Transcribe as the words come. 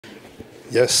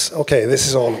Yes, okay, this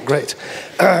is on. Great.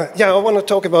 Yeah, I want to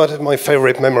talk about my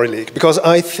favorite memory leak, because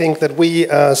I think that we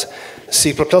as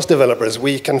C++ developers,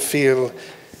 we can feel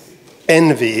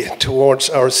envy towards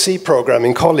our C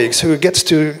programming colleagues who gets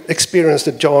to experience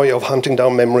the joy of hunting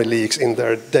down memory leaks in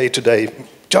their day-to-day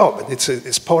job.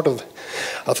 It's part of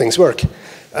how things work.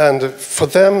 And for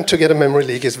them to get a memory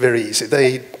leak is very easy.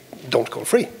 They don't call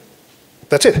free.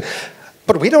 That's it.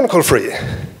 But we don't call free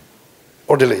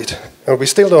or delete, and we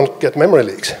still don't get memory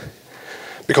leaks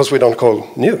because we don't call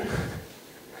new.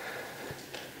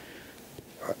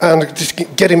 And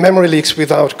getting memory leaks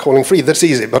without calling free, that's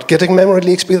easy, but getting memory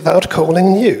leaks without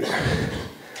calling new,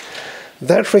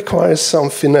 that requires some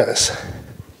finesse.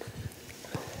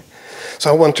 So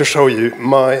I want to show you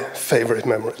my favorite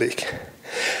memory leak.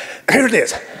 Here it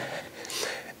is.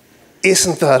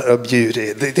 Isn't that a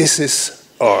beauty? This is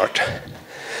art.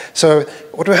 So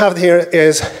what we have here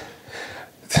is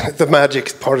the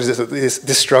magic part is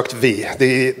destruct v.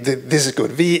 This is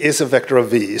good. V is a vector of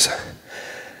v's.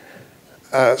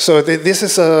 So this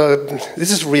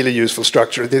is really useful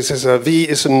structure. V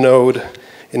is a node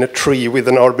in a tree with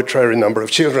an arbitrary number of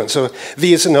children. So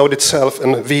v is a node itself,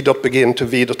 and v.begin to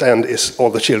v.end is all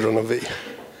the children of v.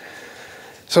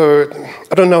 So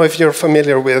I don't know if you're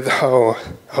familiar with how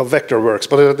vector works,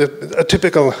 but a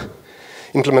typical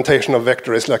implementation of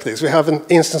vector is like this. We have an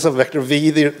instance of vector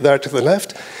v there to the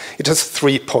left. It has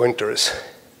 3 pointers.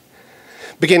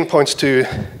 Begin points to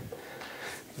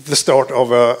the start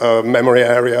of a memory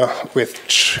area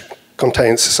which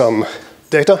contains some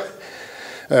data.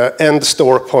 End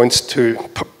store points to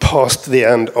past the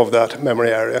end of that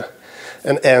memory area.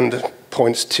 And end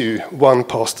points to one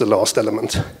past the last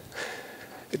element.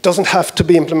 It doesn't have to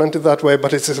be implemented that way,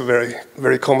 but it's a very,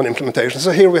 very common implementation.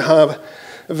 So here we have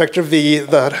a vector v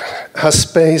that has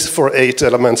space for 8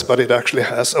 elements, but it actually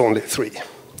has only 3.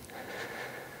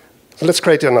 So let's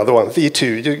create another one,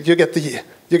 v2. You get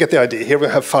the idea. Here we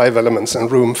have 5 elements and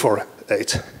room for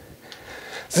 8.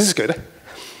 This is good.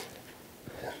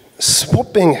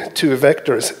 Swapping 2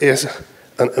 vectors is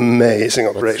an amazing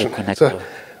operation. So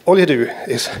all you do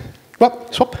is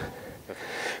swap.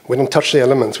 We don't touch the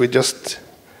elements. We just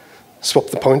swap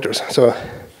the pointers. So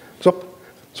swap,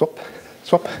 swap,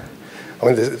 swap. I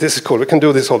mean, this is cool. We can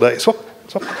do this all day. Swap,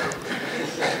 swap,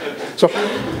 swap.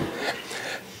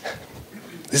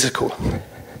 This is cool.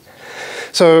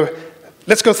 So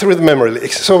let's go through the memory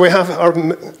leaks. So we have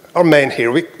our main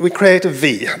here. We create a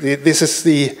v. This is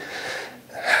the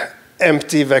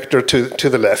empty vector to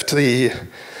the left.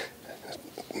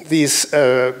 These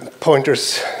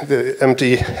pointers, the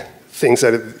empty things,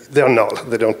 they are null.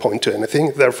 They don't point to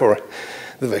anything. Therefore,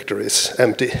 the vector is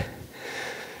empty.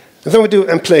 And then we do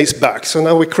emplace back. So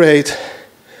now we create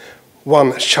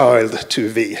one child to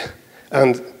v.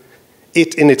 And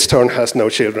it in its turn has no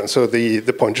children. So the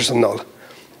pointers are null.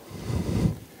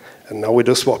 And now we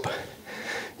do swap.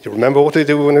 You remember what we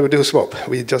do when we do swap?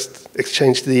 We just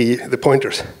exchange the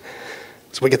pointers.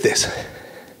 So we get this.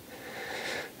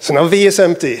 So now v is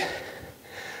empty.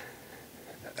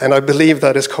 And I believe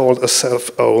that is called a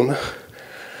self-own.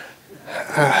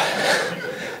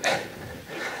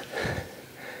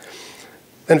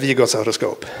 And v goes out of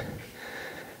scope.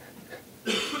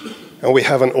 And we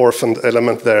have an orphaned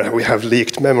element there. We have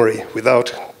leaked memory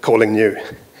without calling new.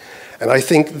 And I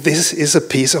think this is a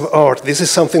piece of art. This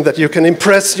is something that you can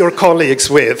impress your colleagues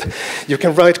with. You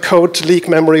can write code to leak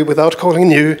memory without calling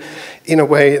new in a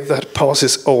way that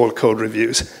passes all code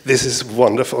reviews. This is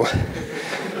wonderful.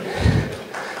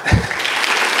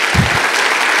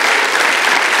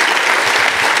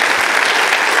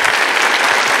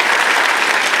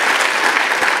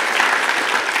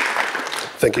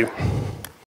 Thank you.